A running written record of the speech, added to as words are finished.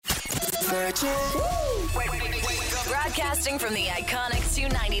Virgin. Broadcasting from the iconic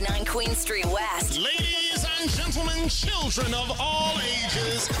 299 Queen Street West. Ladies and gentlemen, children of all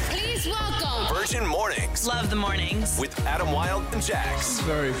ages, Please welcome Virgin Mornings Love the Mornings. with Adam Wilde and Jax.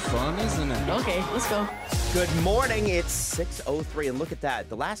 Very fun, isn't it? Okay, let's go. Good morning. It's 6:03, and look at that.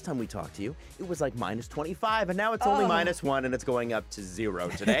 The last time we talked to you, it was like minus 25, and now it's only minus 1, and it's going up to 0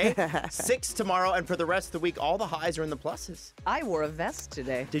 today. 6 tomorrow, and for the rest of the week, all the highs are in the pluses. I wore a vest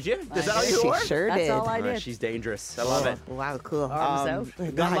today. Did you? Is that all you She wore? sure That's did. all I All right, did. she's dangerous. I love it. Wow, cool. Arms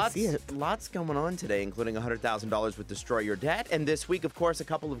out. Got I see it. lots going on today, including $100,000 with Destroy Your Debt. And this week, of course, a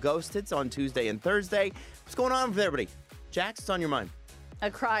couple of ghost hits on Tuesday and Thursday. What's going on with everybody? Jax, what's on your mind? I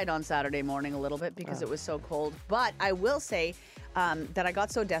cried on Saturday morning a little bit because it was so cold. But I will say that I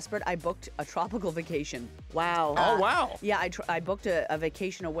got so desperate, I booked a tropical vacation. Wow. Oh, wow. Yeah, I booked a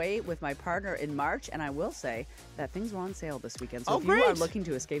vacation away with my partner in March, and I will say that things were on sale this weekend. So Oh, if you are great. looking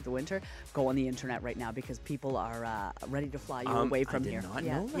to escape the winter, go on the internet right now because people are ready to fly you away from I did here. not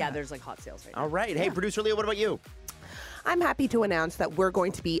yeah, know yeah, that. there's like hot sales right now. All right. Hey, producer Leah, what about you? I'm happy to announce that we're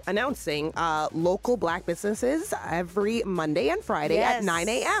going to be announcing local black businesses every Monday and Friday Yes, at 9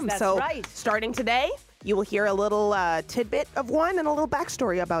 a.m. that's So right. starting today, you will hear a little tidbit of one and a little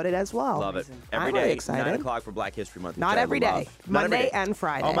backstory about it as well. Love it. I'm Every really day, excited. 9 o'clock for Black History Month. Not which I every day. love. Not every Monday day. and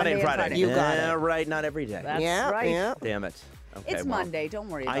Friday. Oh, Monday and Monday and Friday. Friday. You got Yeah, it. right. Not every day. That's yeah, right. Yeah. Damn it. Okay, It's well, Monday. Don't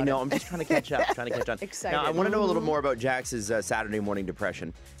worry about I know. it. I'm just trying to catch up. Excited. Now, I want to know a little more about Jax's Saturday morning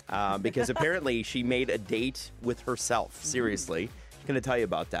depression because apparently she made a date with herself. Seriously. She's going to tell you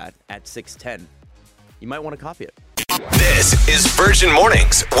about that at 6:10. You might want to copy it. This is Virgin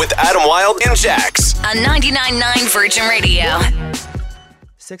Mornings with Adam Wilde and Jax. On 99.9 Virgin Radio.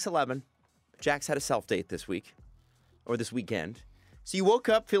 6:11. Jax had a self date this week or this weekend. So you woke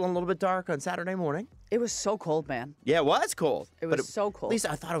up feeling a little bit dark on Saturday morning. It was so cold, man. Yeah, it was cold. It but was so cold. At least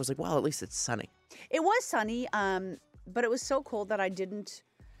I thought it was like, well, at least it's sunny. It was sunny, but it was so cold that I didn't.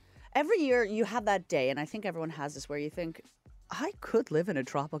 Every year you have that day, and I think everyone has this, where you think, I could live in a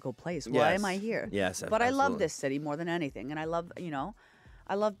tropical place. Why am I Yes. here? Yes, But I love absolutely. this city more than anything, and I love,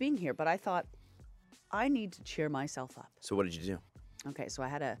 I love being here. But I thought, I need to cheer myself up. So what did you do? Okay, so I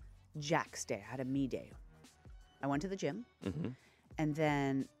had a Jax day. I had a me day. I went to the gym, Mm-hmm. and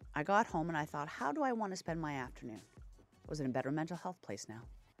then I got home, and I thought, how do I want to spend my afternoon? I was in a better mental health place now.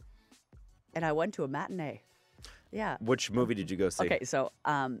 And I went to a matinee. Yeah. Which movie did you go see? Okay, so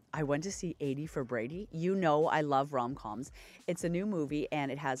I went to see 80 for Brady. You know I love rom-coms. It's a new movie, and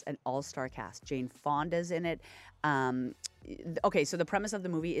it has an all-star cast. Jane Fonda's in it. Okay, so the premise of the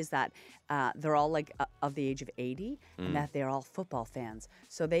movie is that they're all like of the age of 80, and that they're all football fans.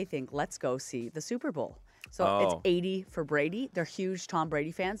 So they think, let's go see the Super Bowl. So it's Oh. 80 for Brady. They're huge Tom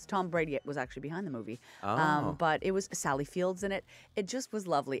Brady fans. Tom Brady was actually behind the movie. Oh. But it was Sally Fields in it. It just was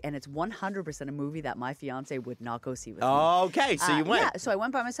lovely. And it's 100% a movie that my fiance would not go see with me. Okay, so you went. Yeah, so I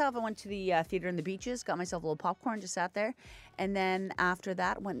went by myself. I went to the theater in the beaches, got myself a little popcorn, just sat there. And then after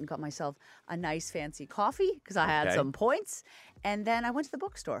that, went and got myself a nice fancy coffee because I had Okay. some points. And then I went to the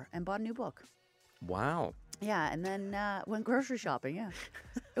bookstore and bought a new book. Wow. Yeah, and then went grocery shopping. Yeah,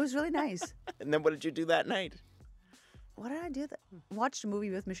 it was really nice. And then what did you do that night? What did I do? Watched a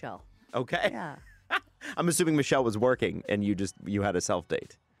movie with Michelle. Okay. Yeah. I'm assuming Michelle was working and you had a self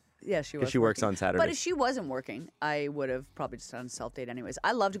date. Yeah, she was. she works working. on Saturdays. But if she wasn't working, I would have probably just done a self date anyways.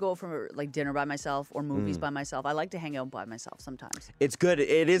 I love to go for like dinner by myself or movies by myself. I like to hang out by myself sometimes. It's good.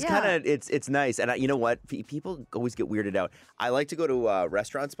 It is Yeah. kind of it's nice. And you know what? People always get weirded out. I like to go to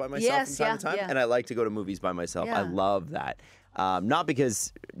restaurants by myself Yes, from time to yeah, time, yeah. and I like to go to movies by myself. I Yeah. love that. Not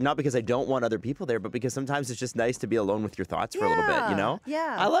because I don't want other people there, but because sometimes it's just nice to be alone with your thoughts for a little bit. You know?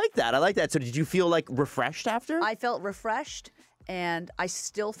 Yeah. I like that. So did you feel like refreshed after? I felt refreshed. And I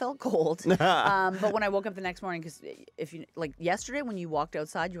still felt cold. But when I woke up the next morning, because if you like yesterday when you walked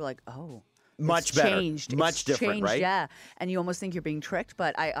outside, you were like, oh, Much it's better. changed. Much It's different, changed, right? Yeah, and you almost think you're being tricked.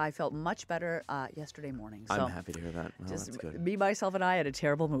 But I felt much better yesterday morning. So I'm happy to hear that. Oh, just that's good. me, myself, and I had a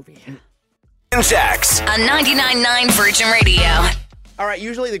terrible movie. And Jax. On 99.9 Virgin Radio. All right,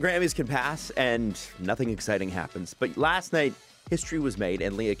 usually the Grammys can pass and nothing exciting happens. But last night, history was made,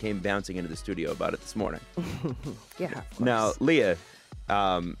 and Leah came bouncing into the studio about it this morning. Yeah, of course. Now, Leah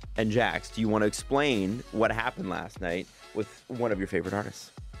and Jax, do you want to explain what happened last night with one of your favorite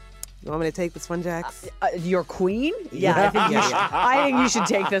artists? You want me to take this one, Jax? Your queen? Yeah, I think you should. I think you should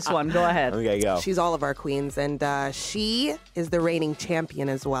take this one. Go ahead. Okay, go. She's all of our queens, and she is the reigning champion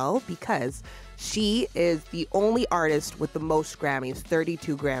as well because she is the only artist with the most Grammys,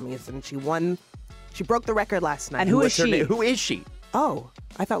 32 Grammys, and she broke the record last night. And who is What's her she? name? Who is she? Oh,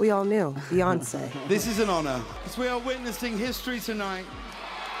 I thought we all knew. Beyonce. This is an honor, because we are witnessing history tonight.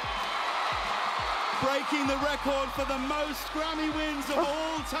 breaking the record for the most Grammy wins of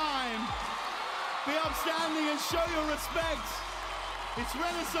all time. Be upstanding and show your respect. It's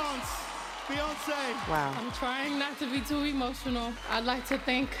Renaissance, Beyonce. Wow. I'm trying not to be too emotional. I'd like to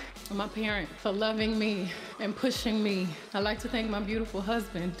thank my parents for loving me and pushing me. I'd like to thank my beautiful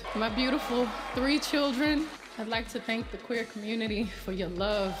husband, my beautiful 3 children. I'd like to thank the queer community for your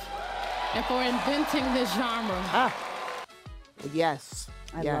love and for inventing this genre. Yes.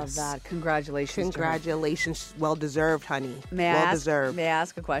 I yes. love that. Congratulations. to her. Congratulations. Well deserved, honey. May I well ask? deserved. May I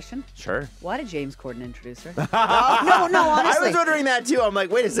ask a question? Sure. Why did James Corden introduce her? No, I honestly. was wondering that too. I'm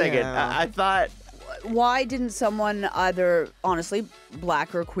like, wait a second. Yeah. I thought Why didn't someone either, honestly,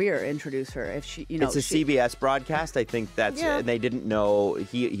 black or queer, introduce her? If she, you know, it's a CBS broadcast. I think that's Yeah. and they didn't know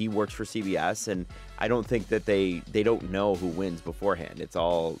he works for CBS, and I don't think that they don't know who wins beforehand. It's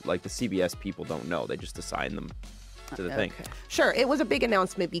all like the CBS people don't know. They just assign them to the thing. Okay. Sure, it was a big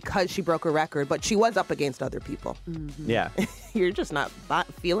announcement because she broke a record, but she was up against other people. Yeah. You're just not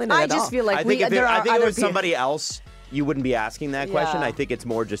feeling it I at all. just feel like I think if there I are think it other was somebody else, you wouldn't be asking that question. Yeah. I think it's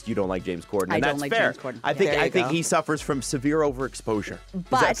more just you don't like James Corden, and I don't that's like fair. James Corden. I think There you I think go. he suffers from severe overexposure.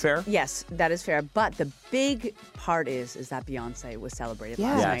 But, is that fair? Yes, that is fair. But the big part is that Beyonce was celebrated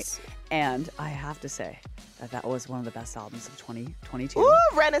Yes. last Yes. night. And I have to say that was one of the best albums of 2022. Ooh,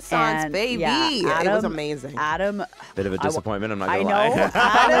 Renaissance, And, baby. yeah, it was Adam- amazing. Adam. Bit of a disappointment. I'm not I gonna know. lie.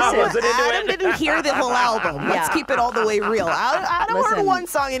 Adam, wasn't into Adam it. didn't hear the whole album. Let's Yeah. keep it all the way real. Adam heard Listen. one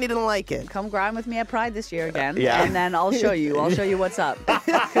song and he didn't like it. Come grind with me at Pride this year again. Yeah. And then I'll show you. I'll show you what's up.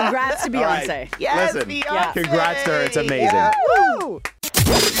 Congrats to All right. Beyonce. Yes, Listen, Beyonce. congrats to her. It's amazing. Yeah. Woo.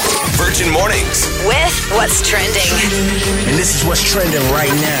 Virgin Mornings. With what's trending. And this is what's trending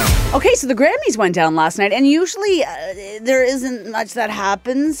right now. Okay, so the Grammys went down last night, and usually there isn't much that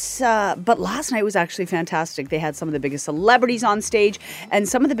happens, but last night was actually fantastic. They had some of the biggest celebrities on stage and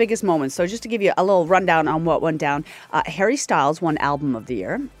some of the biggest moments. So just to give you a little rundown on what went down, Harry Styles won Album of the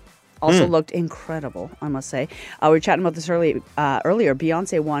Year. Also looked incredible, I must say. We were chatting about this earlier.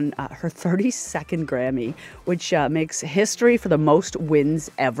 Beyonce won her 32nd Grammy, which makes history for the most wins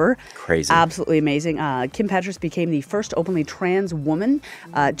ever. Crazy. Absolutely amazing. Kim Petras became the first openly trans woman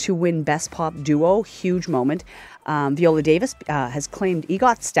to win Best Pop Duo. Huge moment. Viola Davis has claimed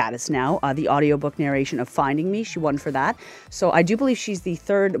EGOT status now, the audiobook narration of Finding Me. She won for that. So I do believe she's the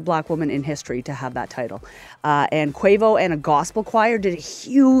third black woman in history to have that title. And Quavo and a gospel choir did a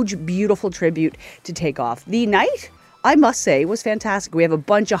huge, beautiful tribute to Takeoff. The night, I must say, was fantastic. We have a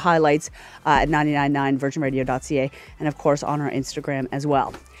bunch of highlights at 999 virginradio.ca and, of course, on our Instagram as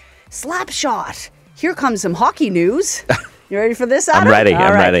well. Slapshot. Here comes some hockey news. You ready for this, Adam? I'm ready. All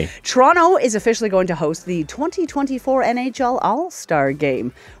I'm right. ready. Toronto is officially going to host the 2024 NHL All-Star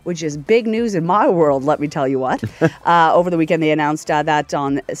Game, which is big news in my world, let me tell you what. Over the weekend, they announced that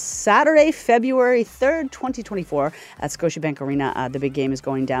on Saturday, February 3rd, 2024, at Scotiabank Arena, the big game is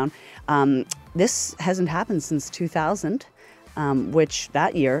going down. This hasn't happened since 2000, which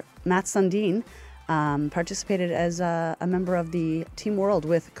that year, Matt Sundin participated as a member of the Team World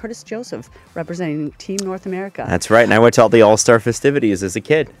with Curtis Joseph representing Team North America. That's right. And I went to all the All-Star festivities as a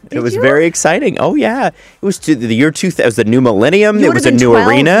kid. It was you? very exciting. Oh, yeah. It was the year 2000. It was the new millennium. You It would was have a been new 12,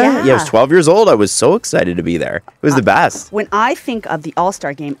 arena. yeah. I was 12 years old. I was so excited to be there. It was the best. When I think of the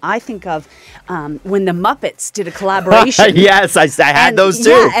All-Star Game, I think of when the Muppets did a collaboration. Yes, I had And- those too.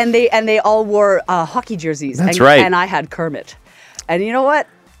 Yeah, and they all wore hockey jerseys. That's and, right. And I had Kermit. And you know what?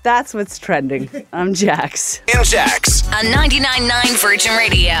 That's what's trending. I'm Jax. And Jax. On 99.9 Virgin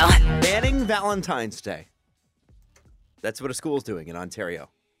Radio. Banning Valentine's Day. That's what a school's doing in Ontario.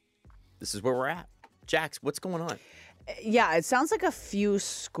 This is where we're at. Jax, what's going on? Yeah, it sounds like a few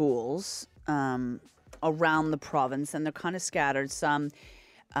schools around the province, and they're kind of scattered. Some,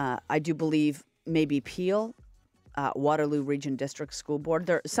 I do believe, maybe Peel, Waterloo Region District School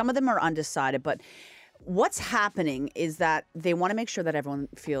Board. Some of them are undecided, but what's happening is that they want to make sure that everyone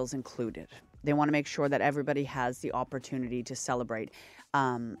feels included. They want to make sure that everybody has the opportunity to celebrate.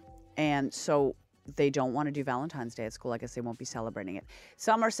 And so they don't want to do Valentine's Day at school. I guess they won't be celebrating it.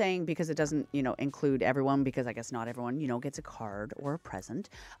 Some are saying because it doesn't, include everyone, because I guess not everyone, gets a card or a present,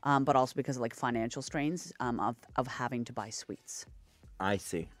 but also because of like financial strains of having to buy sweets. I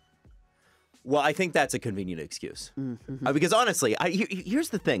see. Well, I think that's a convenient excuse. Because honestly, here's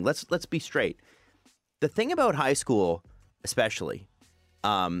the thing. Let's be straight. The thing about high school, especially,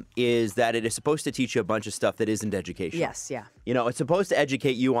 is that it is supposed to teach you a bunch of stuff that isn't educational. Yes, yeah. It's supposed to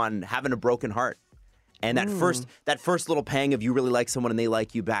educate you on having a broken heart. And that first little pang of you really like someone and they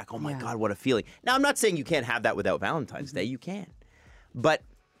like you back. Oh my God, what a feeling. Now, I'm not saying you can't have that without Valentine's Day. You can. But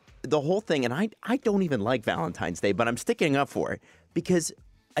the whole thing, and I don't even like Valentine's Day, but I'm sticking up for it because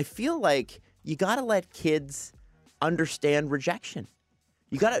I feel like you got to let kids understand rejection.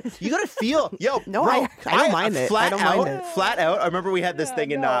 You gotta feel, No, bro, I don't mind it. I don't mind it. Flat out. I remember we had this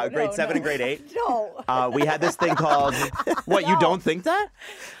thing in grade 7 and grade 8. No. We had this thing called, what, you don't think that?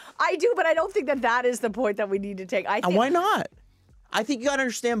 I do, but I don't think that is the point that we need to take. I think, Why not? I think you got to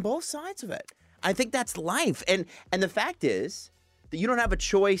understand both sides of it. I think that's life. And the fact is that you don't have a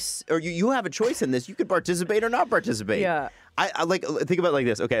choice, or you have a choice in this. You could participate or not participate. Yeah. I like, think about it like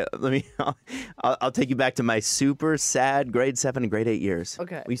this. Okay, I'll take you back to my super sad grade 7 and grade 8 years.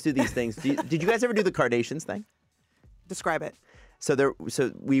 Okay. We used to do these things. Did you guys ever do the Carnations thing? Describe it. So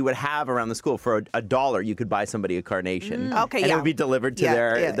we would have around the school for $1 you could buy somebody a carnation. Okay, and yeah. it would be delivered to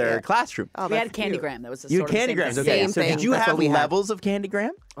their classroom. Oh, we had that's a cute. Candygram. That was a You sort had of same Candygrams. thing. Okay. Same So thing. did you That's have what we had. levels of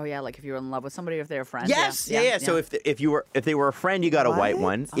Candygram? Oh yeah, like if you were in love with somebody, or if they were friends. Yes. Yeah. So if they were a friend, you got a white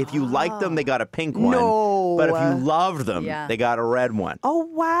one. If you liked them, they got a pink one. No. But if you loved them, Yeah. they got a red one. Oh,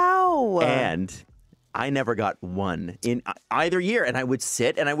 wow. And I never got one in either year. And I would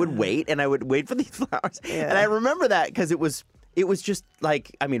sit and I would wait and I would wait for these flowers. And I remember that because it was just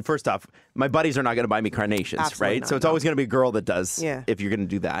like, I mean, first off, my buddies are not going to buy me carnations, Absolutely right? not, So it's no. always going to be a girl that does Yeah. if you're going to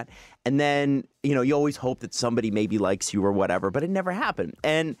do that. And then, you always hope that somebody maybe likes you or whatever, but it never happened.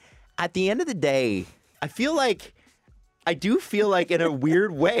 And at the end of the day, I do feel like in a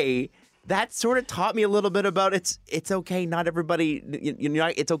weird way, that sort of taught me a little bit about it's okay, not everybody,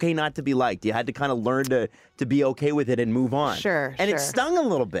 it's okay not to be liked. You had to kind of learn to be okay with it and move on. Sure, And it sure. stung a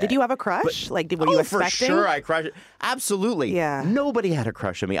little bit. Did you have a crush? Were you for expecting? sure I crushed it. Absolutely. Yeah. Nobody had a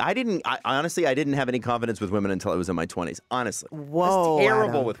crush on me. Honestly, I didn't have any confidence with women until I was in my 20s. Honestly. Whoa, That's terrible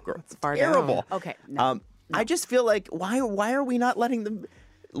Adam. with girls. That's far terrible. down. Okay, no. I just feel like why are we not letting them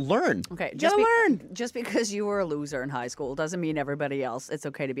learn? Okay, You just gotta learn. just because you were a loser in high school doesn't mean everybody else it's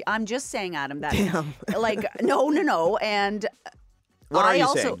okay to be. I'm just saying, Adam, that like no, and What are I you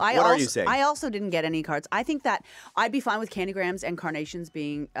also, saying? I What also, are you saying? I also didn't get any cards. I think that I'd be fine with candygrams and carnations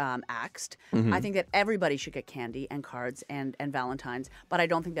being axed. Mm-hmm. I think that everybody should get candy and cards and Valentine's, but I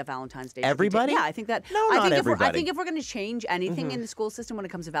don't think that Valentine's Day. Everybody? Yeah, I think that. No, I not think everybody. I think if we're going to change anything in the school system when it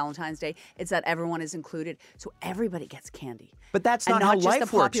comes to Valentine's Day, it's that everyone is included, so everybody gets candy. But that's And not how not just the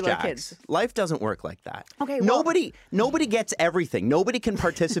life works, popular Jax. kids. Life doesn't work like that. Okay, well- nobody gets everything. Nobody can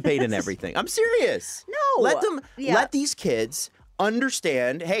participate in everything. I'm serious. No. Let these kids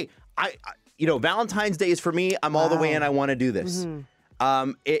understand. Hey, I Valentine's Day is for me. I'm all the way in. I want to do this.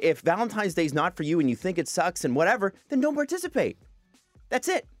 If Valentine's Day is not for you and you think it sucks and whatever, then don't participate. That's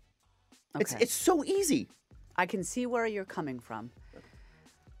it. Okay. It's so easy. I can see where you're coming from,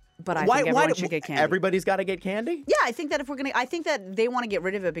 but I think everyone should get candy. Everybody's got to get candy? Yeah, I think that I think that they want to get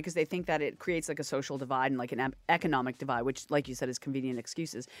rid of it because they think that it creates like a social divide and like an economic divide, which, like you said, is convenient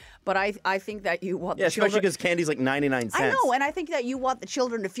excuses. But I think that you want Yeah, the especially children. because candy's like 99 cents. I know, and I think that you want the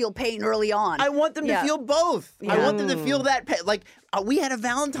children to feel pain early on. I want them to Yeah. feel both. I Yeah. want them to feel that. Like we had a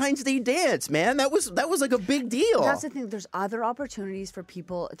Valentine's Day dance, man. That was like a big deal. That's the thing. There's other opportunities for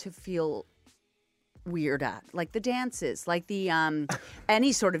people to feel weird at, like the dances, like the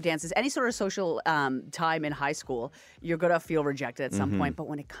any sort of dances, any sort of social time in high school. You're gonna feel rejected at some point. But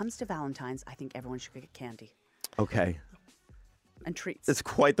when it comes to Valentine's, I think everyone should get candy Okay, and treats. it's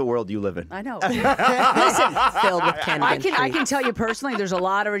quite the world you live in. I know. Listen, Filled with candy I and can treats. tell you personally, there's a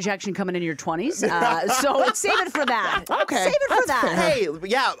lot of rejection coming in your 20s. So save it for that. Okay, Save it for that. Hey,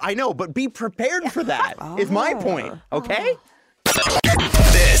 yeah, I know, but be prepared for that. Is my point. Okay.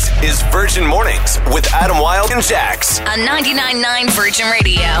 This is Virgin Mornings with Adam Wilde and Jax. On 99.9 Virgin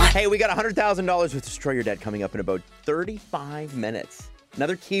Radio. Hey, we got $100,000 with Destroy Your Debt coming up in about 35 minutes.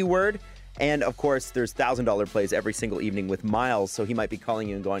 Another keyword. And of course, there's $1,000 plays every single evening with Miles. So he might be calling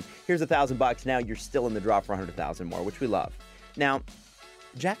you and going, here's $1,000. Now you're still in the draw for 100,000 more, which we love. Now,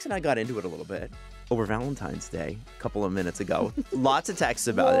 Jax and I got into it a little bit over Valentine's Day a couple of minutes ago. Lots of texts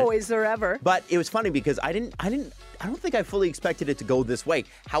about Whoa, it. is there ever? But it was funny because I don't think I fully expected it to go this way.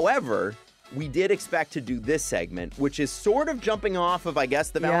 However, we did expect to do this segment, which is sort of jumping off of, I guess,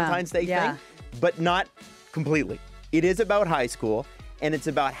 the Valentine's Day yeah. thing, but not completely. It is about high school, and it's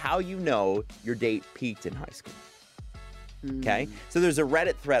about how you know your date peaked in high school. Okay? So there's a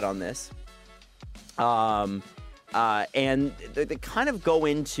Reddit thread on this. And they kind of go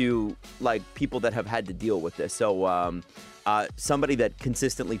into like people that have had to deal with this. So somebody that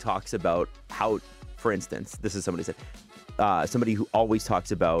consistently talks about how, for instance, this is somebody said, somebody who always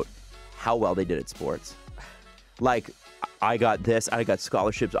talks about how well they did at sports. Like, I got this, I got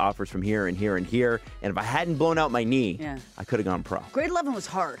scholarships offers from here and here and here. And if I hadn't blown out my knee, Yeah. I could have gone pro. Grade 11 was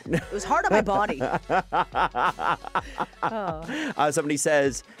hard. It was hard on my body. Somebody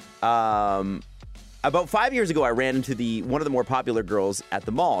says, About 5 years ago, I ran into one of the more popular girls at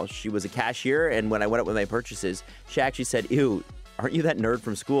the mall. She was a cashier, and when I went up with my purchases, she actually said, "Ew, aren't you that nerd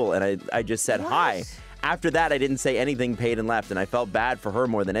from school?" And I just said, "Hi." After that, I didn't say anything, paid and left, and I felt bad for her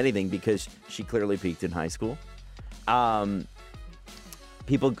more than anything because she clearly peaked in high school.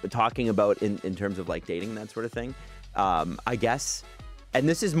 People talking about in terms of like dating, that sort of thing, I guess. And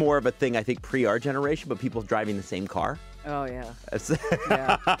this is more of a thing, I think, pre our generation, but people driving the same car. Oh, yeah.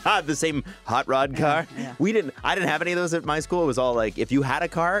 The same hot rod car. Yeah. I didn't have any of those at my school. It was all like, if you had a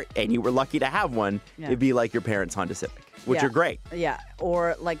car and you were lucky to have one, it'd be like your parents' Honda Civic, which are great. Yeah.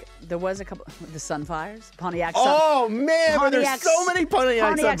 Or like there was a couple, the Sunfires, Pontiac. Oh, man, but there's so many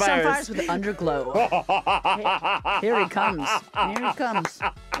Pontiac Sunfires with underglow. Here he comes. Here he comes.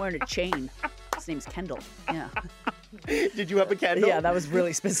 Wearing a chain. His name's Kendall. Yeah. Did you have a Kendall? Yeah, that was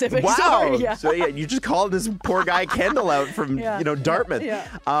really specific. Wow. Sorry, yeah. So you just called this poor guy Kendall out from Dartmouth. Yeah.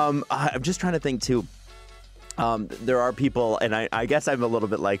 I'm just trying to think too. There are people, and I guess I'm a little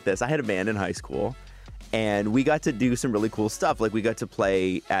bit like this. I had a band in high school, and we got to do some really cool stuff. Like we got to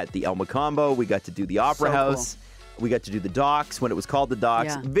play at the El Macombo. We got to do the Opera House. Cool. We got to do the Docks when it was called the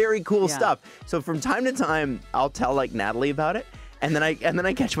Docks. Yeah. Very cool stuff. So from time to time, I'll tell like Natalie about it, and then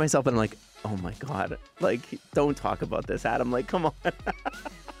I catch myself and I'm like, oh my God, like, don't talk about this, Adam. Like, come on.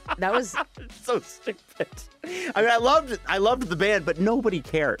 That was so stupid. I mean, I loved the band, but nobody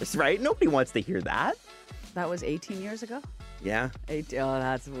cares, right? Nobody wants to hear that. That was 18 years ago? Yeah.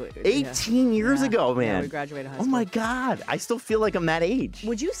 18 years ago, man. Yeah, we graduated high school. Oh my God. I still feel like I'm that age.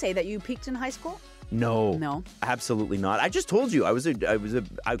 Would you say that you peaked in high school? No. No? Absolutely not. I just told you,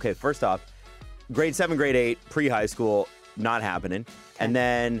 okay, first off, grade 7, grade 8, pre-high school, not happening. Okay. And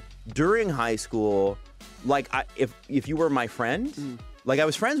then during high school, like if you were my friend, like I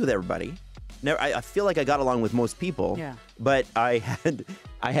was friends with everybody. I feel like I got along with most people. Yeah. But I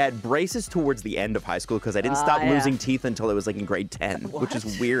had braces towards the end of high school because I didn't stop losing teeth until I was like in grade 10, which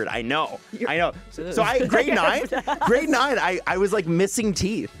is weird. I know. So grade 9, I was like missing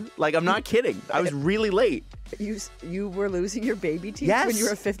teeth. Like I'm not kidding. I was really late. You were losing your baby teeth when you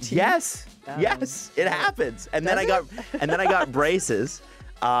were 15? Yes. Yes, it happens. And then I got braces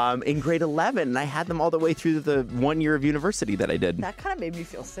in grade 11, and I had them all the way through the 1 year of university that I did. That kind of made me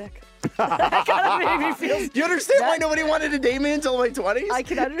feel sick. That kind of made me feel sick. Do you understand why nobody wanted to date me until my 20s? I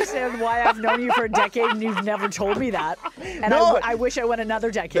can understand why I've known you for a decade and you've never told me that. And I wish I went another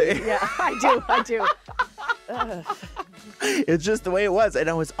decade. Yeah, I do. It's just the way it was, and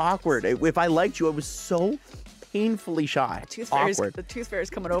I was awkward. If I liked you, I was so painfully shy. The tooth fairy's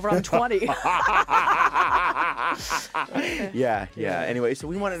coming over. I'm 20. Yeah. Anyway, so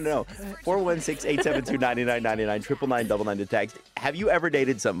we wanted to know 416-872-9999, 999 to text. Have you ever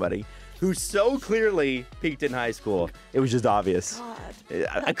dated somebody who so clearly peaked in high school? It was just obvious. God.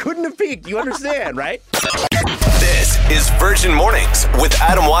 I couldn't have peaked. You understand, right? This is Virgin Mornings with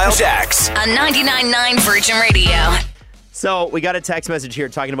Adam Wilde Jax on 99.9 Virgin Radio. So we got a text message here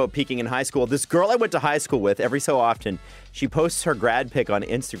talking about peaking in high school. This girl I went to high school with, every so often, she posts her grad pic on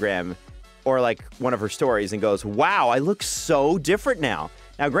Instagram or like one of her stories and goes, wow, I look so different now.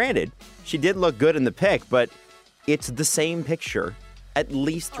 Now, granted, she did look good in the pic, but it's the same picture at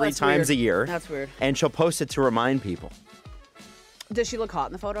least 3 times a year. That's weird. And she'll post it to remind people. Does she look hot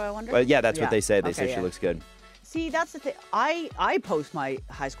in the photo, I wonder? Yeah, that's what they say. They say she looks good. See, that's the thing. I post my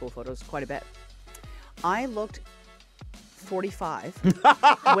high school photos quite a bit. I looked 45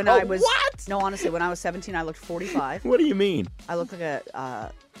 when I was... What? No, honestly, when I was 17, I looked 45. What do you mean? I looked like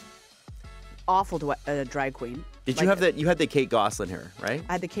a awful drag queen. Did you have that? You had the Kate Gosselin hair, right?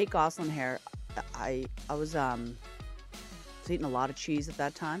 I had the Kate Gosselin hair. I was eating a lot of cheese at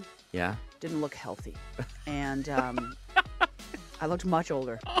that time. Yeah. Didn't look healthy, and I looked much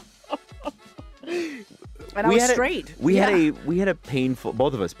older. And I was straight. We had a painful,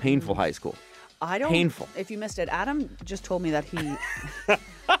 both of us, painful high school. Painful. If you missed it, Adam just told me that he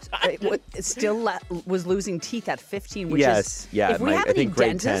still was losing teeth at 15. Which is, yeah. I think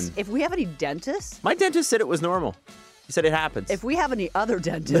grade 10. If we have any dentists, my dentist said it was normal. He said it happens. If we have any other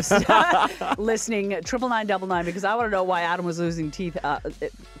dentists listening, 99999, because I want to know why Adam was losing teeth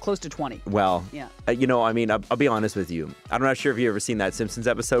close to 20. Well, yeah. I'll be honest with you. I'm not sure if you've ever seen that Simpsons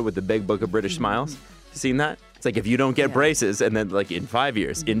episode with the Big Book of British Smiles. You seen that? It's like if you don't get braces, and then like in 5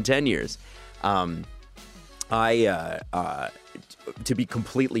 years, in 10 years. To be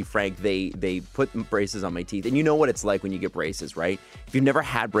completely frank, they put braces on my teeth, and you know what it's like when you get braces, right? If you've never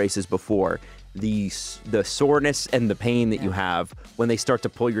had braces before, the soreness and the pain that you have when they start to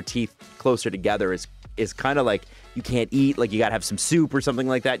pull your teeth closer together is kind of like you can't eat, like you gotta have some soup or something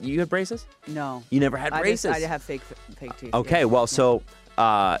like that. You had braces? No. You never had braces? I have fake teeth. Okay, well, so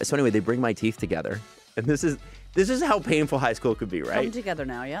anyway, they bring my teeth together, and this is how painful high school could be, right? Come together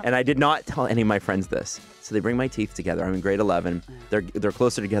now, yeah. And I did not tell any of my friends this. So they bring my teeth together. I'm in grade 11. They're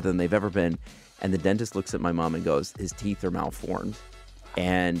closer together than they've ever been. And the dentist looks at my mom and goes, his teeth are malformed.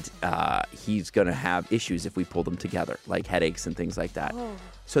 And he's going to have issues if we pull them together, like headaches and things like that.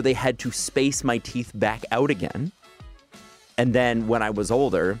 So they had to space my teeth back out again. And then when I was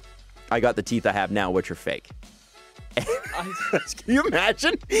older, I got the teeth I have now, which are fake. Can you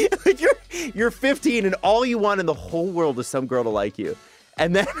imagine? Like you're 15 and all you want in the whole world is some girl to like you.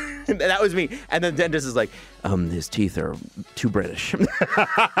 And then that was me. And then the dentist is like, his teeth are too British.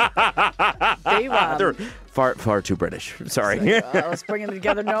 They're far too British. Sorry. Let's bring them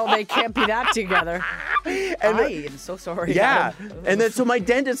together. No, they can't be that together. I am so sorry. Yeah. And then so my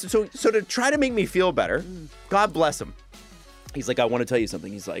dentist, so to try to make me feel better, God bless him. He's like, I want to tell you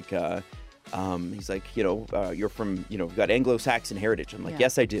something. He's like, you're from, you've got Anglo-Saxon heritage. I'm like,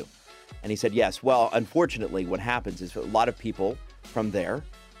 yes, I do. And he said, yes. Well, unfortunately, what happens is a lot of people from there,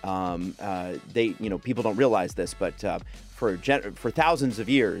 people don't realize this, but for thousands of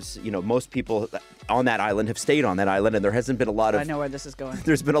years, most people on that island have stayed on that island, and there hasn't been a lot of. I know where this is going.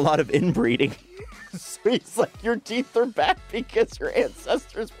 There's been a lot of inbreeding. So he's like, your teeth are bad because your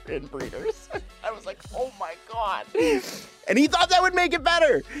ancestors were inbreeders. I was like, oh my God. And he thought that would make it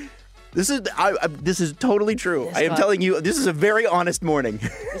better. This is totally true. I am telling you, this is a very honest morning.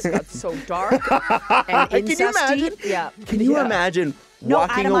 This got so dark and incesty. Can you imagine? Yeah. Can you imagine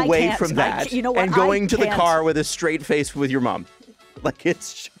walking away from that and going to the car with a straight face with your mom? Like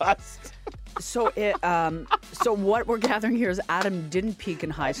it's just. So what we're gathering here is Adam didn't peak in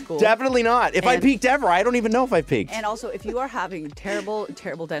high school. Definitely not. If I peaked ever, I don't even know if I peaked. And also, if you are having terrible,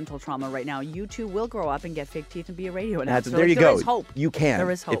 terrible dental trauma right now, you too will grow up and get fake teeth and be a radio announcer. There you go. There is hope. You can. There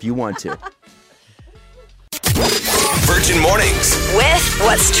is hope. If you want to. Virgin Mornings. With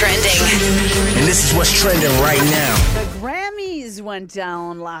what's trending. And this is what's trending right now. The Grammys went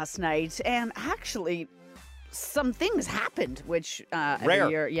down last night, and actually, some things happened, which rare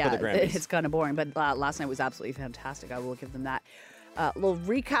every year, for the Grammys. It's kind of boring. But last night was absolutely fantastic. I will give them that. Little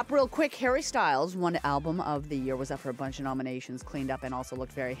recap real quick. Harry Styles won Album of the Year, was up for a bunch of nominations, cleaned up, and also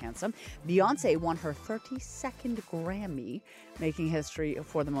looked very handsome. Beyonce won her 32nd Grammy, making history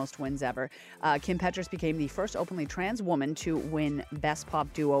for the most wins ever. Kim Petras became the first openly trans woman to win Best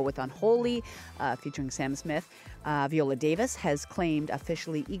Pop Duo with Unholy, featuring Sam Smith. Viola Davis has claimed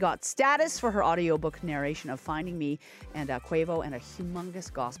officially EGOT status for her audiobook narration of Finding Me, and Quavo and a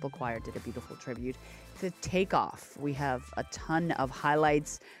humongous gospel choir did a beautiful tribute to Takeoff. We have a ton of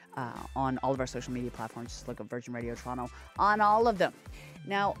highlights on all of our social media platforms. Just look up Virgin Radio Toronto on all of them.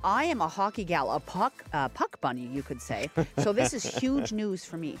 Now, I am a hockey gal, a puck bunny, you could say. So this is huge news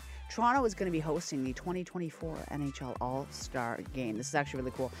for me. Toronto is going to be hosting the 2024 NHL All-Star Game. This is actually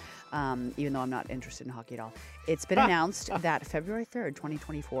really cool, even though I'm not interested in hockey at all. It's been announced that February 3rd,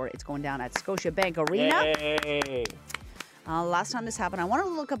 2024, it's going down at Scotiabank Arena. Yay. Last time this happened, I want to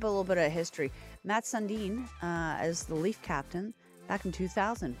look up a little bit of history. Matt Sundin, as the Leaf captain, back in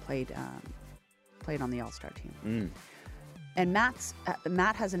 2000, played on the All-Star team. And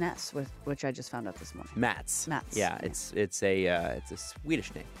Matt has an S, which I just found out this morning. Mats. Mats. Yeah, it's a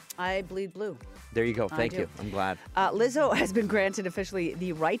Swedish name. I bleed blue. There you go. Thank you. I'm glad. Lizzo has been granted officially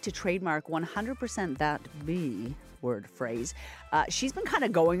the right to trademark 100% that B word phrase. She's been kind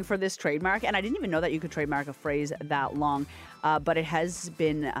of going for this trademark, and I didn't even know that you could trademark a phrase that long. But it has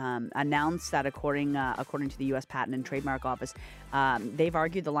been announced that according to the U.S. Patent and Trademark Office, they've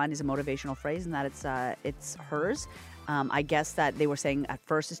argued the line is a motivational phrase and that it's hers. I guess that they were saying at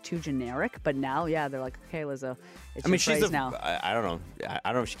first it's too generic, but now, they're like, okay, Lizzo, it's your phrase now. I don't know. I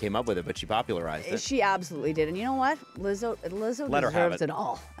don't know if she came up with it, but she popularized it. She absolutely did. And you know what? Lizzo Let her have deserves it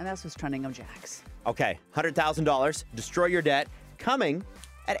all. And that's what's trending of Jax. Okay, $100,000, Destroy Your Debt, coming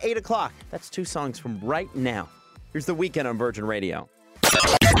at 8 o'clock. That's two songs from right now. Here's The Weekend on Virgin Radio.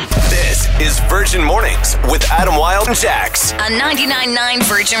 This is Virgin Mornings with Adam Wilde and Jax. On 99.9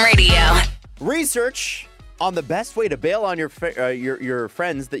 Virgin Radio. Research on the best way to bail on your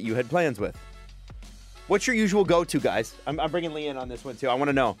friends that you had plans with. What's your usual go-to, guys? I'm bringing Lee in on this one, too. I want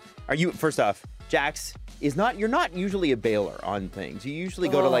to know. First off, Jax, you're not usually a bailer on things. You usually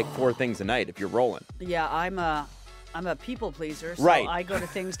go to like 4 things a night if you're rolling. Yeah, I'm a people pleaser, so right. I go to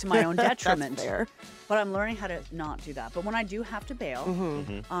things to my own detriment. That's fair. But I'm learning how to not do that. But when I do have to bail,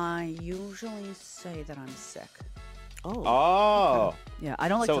 I usually say that I'm sick. Oh. Yeah, I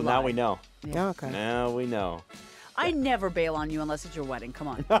don't like to lie. So now we know. Yeah, okay. Now we know. I never bail on you unless it's your wedding. Come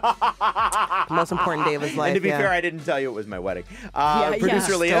on. Most important day of his life. And to be yeah. fair, I didn't tell you it was my wedding. Yeah,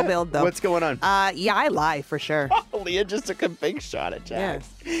 Producer yeah. Leah, Still bailed, though. what's going on? Yeah, I lie for sure. Leah just took a big shot at Jax.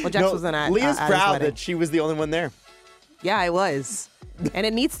 Yeah. Well, Jax wasn't at Leah's at his proud wedding. that she was the only one there. Yeah, I was. And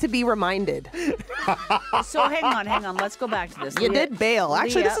it needs to be reminded. So hang on. Let's go back to this. You Leah- did bail.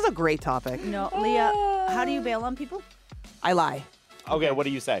 Actually, Leah- this is a great topic. No, Leah, how do you bail on people? I lie. Okay, what do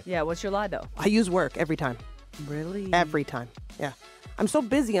you say? Yeah, what's your lie though? I use work every time. Really? Every time. Yeah. I'm so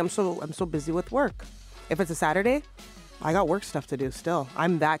busy. I'm so busy with work. If it's a Saturday, I got work stuff to do still.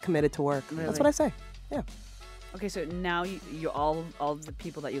 I'm that committed to work. Really? That's what I say. Yeah. Okay, so now you all the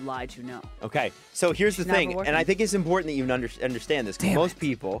people that you lied to know. Okay, so here's the She's never thing, working. and I think it's important that you understand this. 'Cause Damn most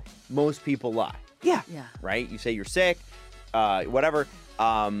it. people lie, Yeah. Yeah. right? You say you're sick, whatever.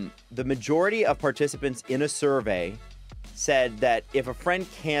 The majority of participants in a survey said that if a friend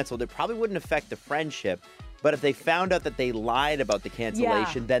canceled, it probably wouldn't affect the friendship, but if they found out that they lied about the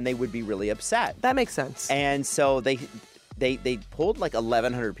cancellation, then they would be really upset. That makes sense. And so they pulled like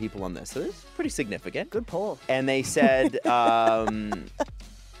 1,100 people on this, so this is pretty significant. Good poll. And they said that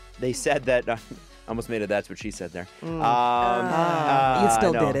I almost made it. That's what she said there. You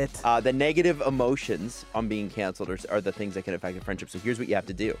still no. did it. The negative emotions on being canceled are the things that can affect a friendship. So here's what you have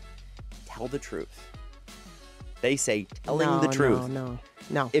to do: tell the truth. They say telling the truth.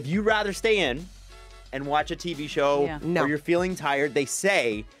 No. If you'd rather stay in and watch a TV show Yeah. No. or you're feeling tired, they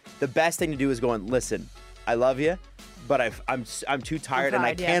say the best thing to do is go and listen. I love you, but I'm too tired and I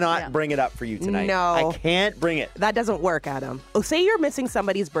fried, yeah, cannot yeah. bring it up for you tonight. No. I can't bring it. That doesn't work, Adam. Oh, say you're missing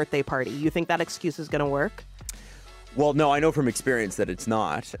somebody's birthday party. You think that excuse is going to work? Well, no, I know from experience that it's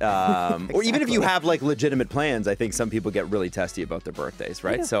not. Or even if you have like legitimate plans, I think some people get really testy about their birthdays,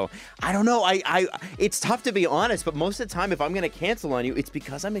 right? So I don't know. I it's tough to be honest, but most of the time, if I'm going to cancel on you, it's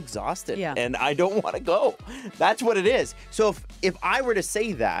because I'm exhausted Yeah. and I don't want to go. That's what it is. So if I were to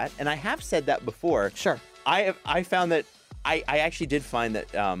say that, and I have said that before, Sure. I found that I actually did find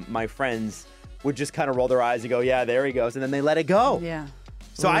that my friends would just kind of roll their eyes and go, "Yeah, there he goes," and then they let it go. Yeah.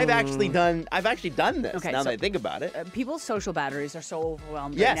 So I've actually done this. Okay, now so- that I think about it. People's social batteries are so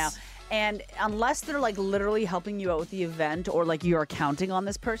overwhelmed Yes. right now. And unless they're like literally helping you out with the event or like you're counting on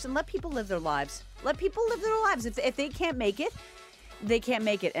this person, let people live their lives. Let people live their lives. If they can't make it, they can't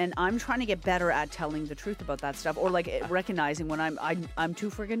make it. And I'm trying to get better at telling the truth about that stuff or like recognizing when I'm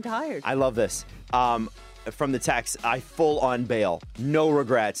too freaking tired. I love this. From the text, I full on bail. No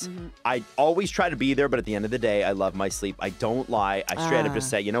regrets. I always try to be there, but at the end of the day, I love my sleep. I don't lie. I straight up just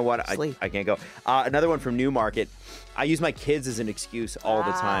say, you know what? Sleep. I can't go. Another one from Newmarket. I use my kids as an excuse all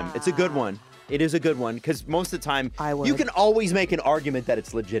the time. It's a good one. It is a good one because most of the time, I would. you can always make an argument that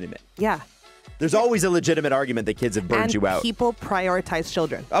it's legitimate. Yeah. There's always a legitimate argument that kids have burned And you out. people prioritize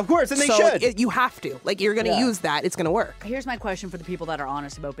children. Of course, and they so should. You have to. Like, you're going to use that. It's going to work. Here's my question for the people that are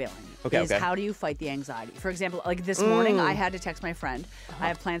honest about bailing. Okay, is okay. how do you fight the anxiety? For example, like this morning, I had to text my friend. I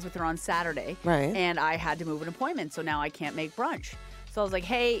have plans with her on Saturday. Right. And I had to move an appointment, so now I can't make brunch. So I was like,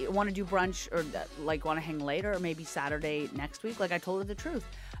 hey, want to do brunch or like want to hang later or maybe Saturday next week? Like I told her the truth.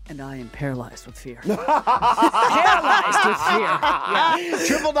 And I am paralyzed with fear. Paralyzed with fear.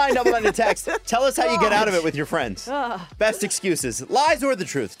 Yeah. 999 to text. Tell us how you get out of it with your friends. Best excuses. Lies or the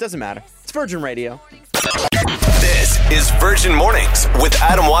truth. Doesn't matter. It's Virgin Radio. This is Virgin Mornings with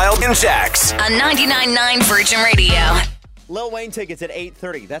Adam Wilde and Jax. On 99.9 Virgin Radio. Lil Wayne tickets at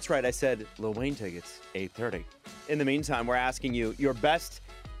 8:30. That's right. I said Lil Wayne tickets, 8:30. In the meantime, we're asking you your best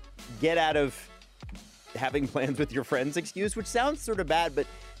get out of having plans with your friends excuse, which sounds sort of bad, but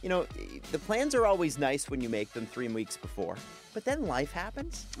you know, the plans are always nice when you make them 3 weeks before. But then life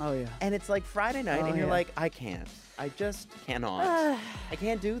happens. Oh, yeah. And it's like Friday night, and you're yeah. like, I can't. I just cannot. I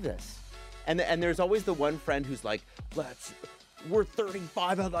can't do this. And there's always the one friend who's like, we're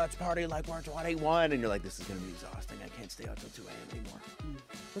 35 and let's party like we're 21. And you're like, this is going to be exhausting. I can't stay out till 2 a.m. anymore. When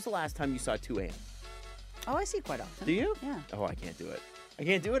was the last time you saw 2 a.m.? Oh, I see it quite often. Do you? Yeah. Oh, I can't do it. I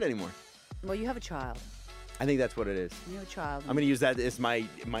can't do it anymore. Well, you have a child. I think that's what it is. You have a child. I'm going to use that as my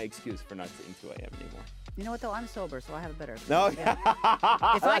excuse for not seeing 2 a.m. anymore. You know what, though? I'm sober, so I have a better excuse. No. Yeah.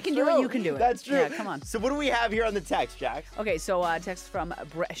 If I can do it, you can do it. That's true. Yeah, come on. So what do we have here on the text, Jax? Okay, so text from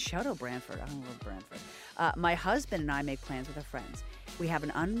shout out Brantford. I love Brantford. My husband and I make plans with our friends. We have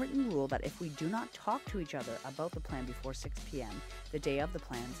an unwritten rule that if we do not talk to each other about the plan before 6 p.m., the day of the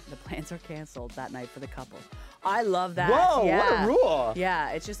plans are canceled that night for the couple. I love that. Whoa, yeah. what a rule. Yeah,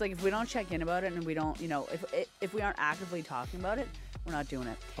 it's just like if we don't check in about it and we don't, you know, if we aren't actively talking about it, we're not doing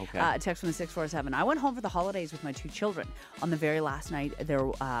it. Okay. Text from the 647. I went home for the holidays with my 2 children. On the very last night,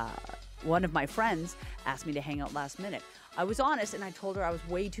 one of my friends asked me to hang out last minute. I was honest and I told her I was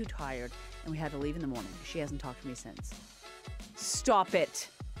way too tired and we had to leave in the morning. She hasn't talked to me since. Stop it.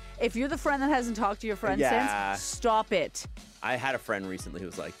 If you're the friend that hasn't talked to your friend since, stop it. I had a friend recently who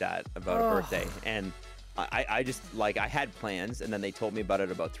was like that about a birthday, and I just, like, I had plans, and then they told me about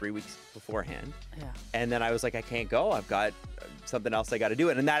it about 3 weeks beforehand. Yeah. And then I was like, I can't go. I've got something else I got to do.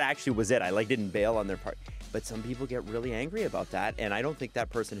 And that actually was it. I, like, didn't bail on their part. But some people get really angry about that, and I don't think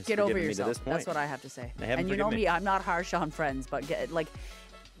that person has forgiven me to this point. That's what I have to say. They haven't and you know forgiven me, I'm not harsh on friends, but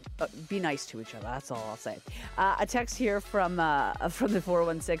be nice to each other. That's all I'll say. A text here from the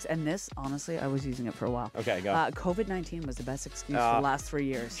 416, and this, honestly, I was using it for a while. Okay, go. COVID-19 was the best excuse for the last 3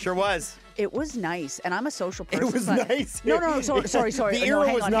 years. Sure was. It was nice, and I'm a social person. It was nice. No, sorry. The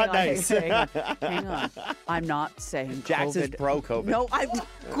era was not nice. Hang on. I'm not saying Jax is COVID. pro-COVID. No, I'm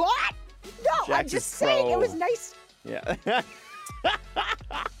God. No, I'm Jax just is saying pro. it was nice. Yeah.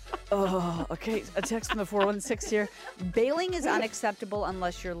 Oh, okay. A text from the 416 here. Bailing is unacceptable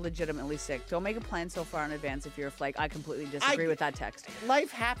unless you're legitimately sick. Don't make a plan so far in advance if you're a flake. I completely disagree with that text.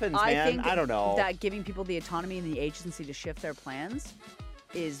 Life happens, I man. think I don't know. that giving people the autonomy and the agency to shift their plans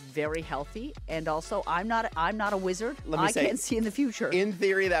is very healthy. And also, I'm not a wizard. I can't see in the future. In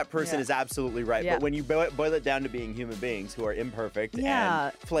theory, that person Yeah. is absolutely right. Yeah. But when you boil it down to being human beings who are imperfect Yeah.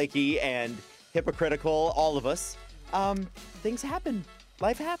 and flaky and hypocritical, all of us, things happen.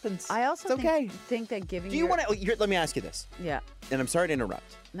 Life happens. I also it's okay. think that giving Do you want to? Let me ask you this. Yeah. And I'm sorry to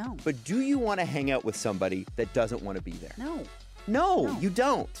interrupt. No. But do you want to hang out with somebody that doesn't want to be there? No. No, you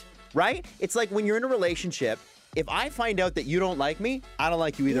don't. Right? It's like when you're in a relationship. If I find out that you don't like me, I don't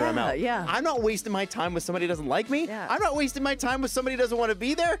like you either. I'm out. Yeah. I'm not wasting my time with somebody who doesn't like me. Yeah. I'm not wasting my time with somebody who doesn't want to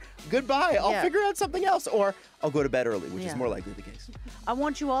be there. Goodbye. I'll Yeah. figure out something else, or I'll go to bed early, which is Yeah. more likely the case. I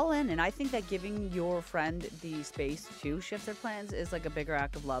want you all in, and I think that giving your friend the space to shift their plans is like a bigger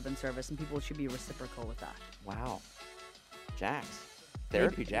act of love and service, and people should be reciprocal with that. Wow. Jax.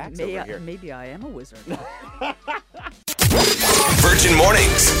 Therapy Jax maybe, over here. Maybe I am a wizard. Virgin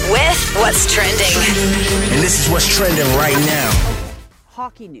Mornings. With what's trending. And this is what's trending right now.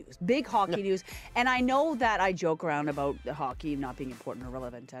 Hockey news, big hockey news. And I know that I joke around about the hockey not being important or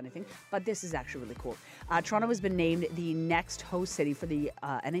relevant to anything, but this is actually really cool. Toronto has been named the next host city for the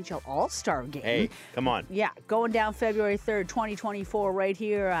NHL All-Star Game. Hey, come on. Yeah, going down February 3rd, 2024, right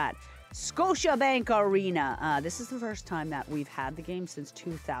here at Scotiabank Arena. This is the first time that we've had the game since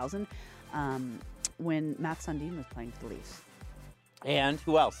 2000, when Matt Sundin was playing for the Leafs. And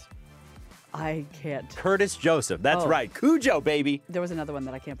who else? I can't. Curtis Joseph. That's Oh. right. Cujo, baby. There was another one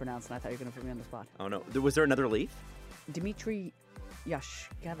that I can't pronounce, and I thought you were going to put me on the spot. Oh, no. Was there another Leaf? Dmitry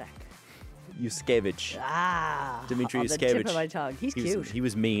Yashkevich. Yuskevich. Dmitry on the tip Yuskevich. of my tongue. He's cute. He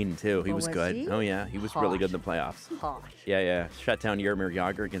was mean, too. He Oh, was was good. he? Oh, yeah. He was really good in the playoffs. Hot. Yeah. Shut down Jaromir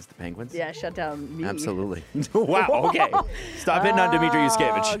Jagr against the Penguins. Yeah, shut down me. Absolutely. Wow. Okay. Stop hitting on Dmitry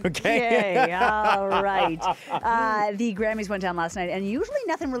Yuskevich. Okay. Okay, all right. The Grammys went down last night, and usually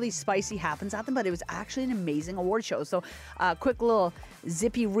nothing really spicy happens at them, but it was actually an amazing award show. So, quick little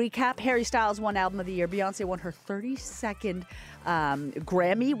zippy recap. Harry Styles won Album of the Year. Beyonce won her 32nd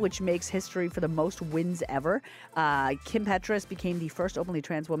Grammy, which makes history for the most wins ever. Kim Petras became the first openly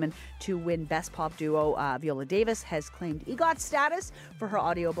trans woman to win Best Pop Duo. Viola Davis has claimed EGOT status for her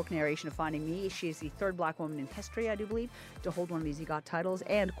audiobook narration of Finding Me. She is the third black woman in history, I do believe, to hold one of these EGOT titles.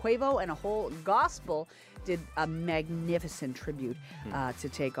 And Quavo and a whole gospel did a magnificent tribute to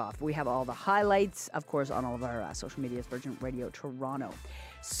Take Off. We have all the highlights, of course, on all of our social medias, Virgin Radio Toronto.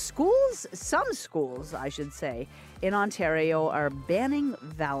 Some schools, I should say, in Ontario are banning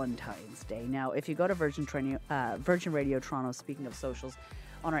Valentine's Day. Now, if you go to Virgin Radio Toronto, speaking of socials,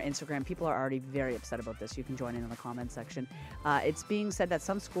 on our Instagram, people are already very upset about this. You can join in the comment section. It's being said that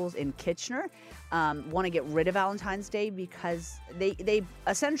some schools in Kitchener want to get rid of Valentine's Day because they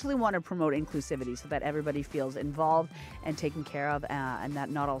essentially want to promote inclusivity so that everybody feels involved and taken care of, and that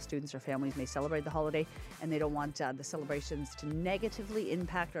not all students or families may celebrate the holiday, and they don't want the celebrations to negatively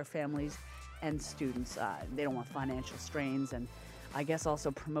impact our families and students. They don't want financial strains, and I guess also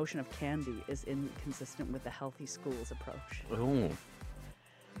promotion of candy is inconsistent with the healthy schools approach. Oh.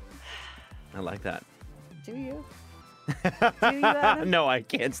 I like that. Do you? Do you, Adam? No, I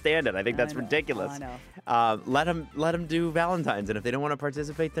can't stand it. I think that's I know. ridiculous. I know. Let them do Valentine's, and if they don't want to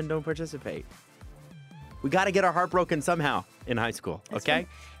participate, then don't participate. We got to get our heart broken somehow in high school, okay?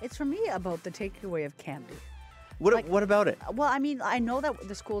 It's for me about the takeaway of candy. What about it? Well, I mean, I know that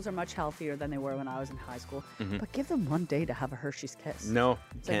the schools are much healthier than they were when I was in high school, but give them one day to have a Hershey's Kiss. No,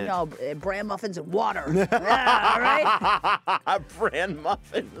 It's can't. like, no, bran muffins and water. Yeah, right? Bran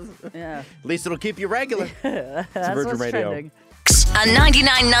muffins. Yeah. At least it'll keep you regular. It's That's Virgin what's Radio. trending. On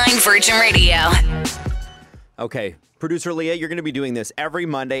 99.9 Virgin Radio. Okay, producer Leah, you're going to be doing this every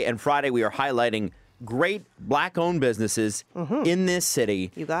Monday and Friday. We are highlighting great Black-owned businesses in this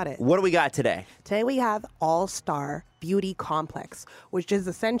city. You got it. What do we got today? Today we have All Star Beauty Complex, which is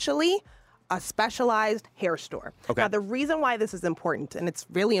essentially a specialized hair store. Okay. Now, the reason why this is important, and it's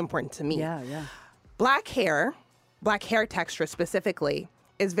really important to me, Yeah. black hair texture specifically,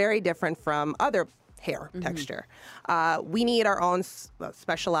 is very different from other hair texture. We need our own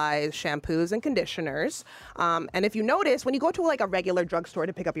specialized shampoos and conditioners. And if you notice, when you go to like a regular drugstore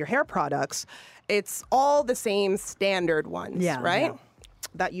to pick up your hair products, it's all the same standard ones, right?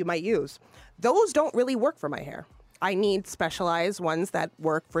 That you might use. Those don't really work for my hair. I need specialized ones that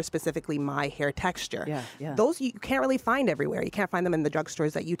work for specifically my hair texture. Those you can't really find everywhere. You can't find them in the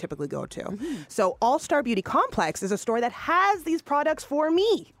drugstores that you typically go to. So All Star Beauty Complex is a store that has these products for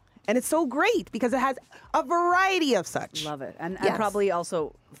me. And it's so great because it has a variety of such. Love it. And Yes. probably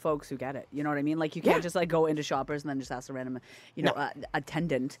also folks who get it. You know what I mean? Like you can't just like go into Shoppers and then just ask a random,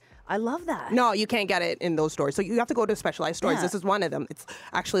 attendant. I love that. No, you can't get it in those stores. So you have to go to specialized stores. Yeah. This is one of them. It's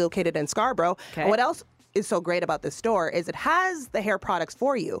actually located in Scarborough. Okay. And what else is so great about this store is it has the hair products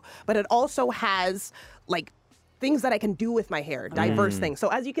for you, but it also has like things that I can do with my hair, diverse things. So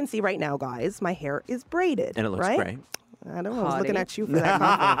as you can see right now, guys, my hair is braided. And it looks right? great. I don't know. I was looking at you for that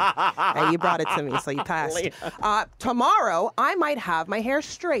compliment. Hey, you brought it to me, so you passed. Tomorrow, I might have my hair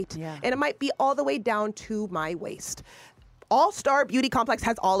straight, and it might be all the way down to my waist. All Star Beauty Complex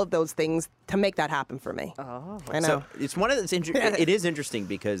has all of those things to make that happen for me. Oh, I know. So it's one of those. It is interesting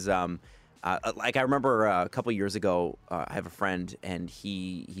because, like I remember a couple years ago, I have a friend, and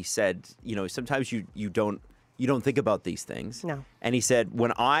he said, sometimes you don't think about these things. No. And he said,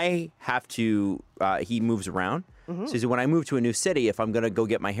 when I have to, he moves around. So he said, when I move to a new city, if I'm going to go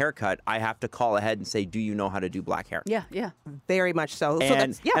get my hair cut, I have to call ahead and say, do you know how to do black hair? Yeah. Very much so.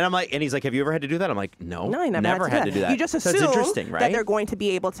 And I'm like, and he's like, have you ever had to do that? I'm like, no, I never had to do that. You just So assume it's interesting, right? that they're going to be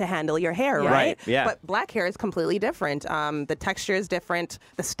able to handle your hair, right? Right, yeah. But black hair is completely different. The texture is different.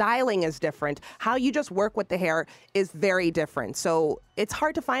 The styling is different. How you just work with the hair is very different. So it's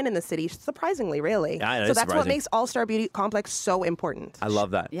hard to find in the city, surprisingly, really. Yeah, it so is that's what surprising. makes All Star Beauty Complex so important. I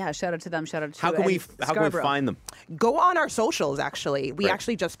love that. Yeah, shout out to them. Shout out to How can we Scarborough. find them? Go on our socials, actually. We Right.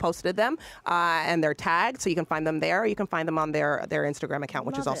 actually just posted them, and they're tagged, so you can find them there. You can find them on their Instagram account,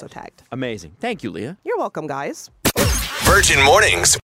 which is also tagged. Amazing. Thank you, Leah. You're welcome, guys. Virgin Mornings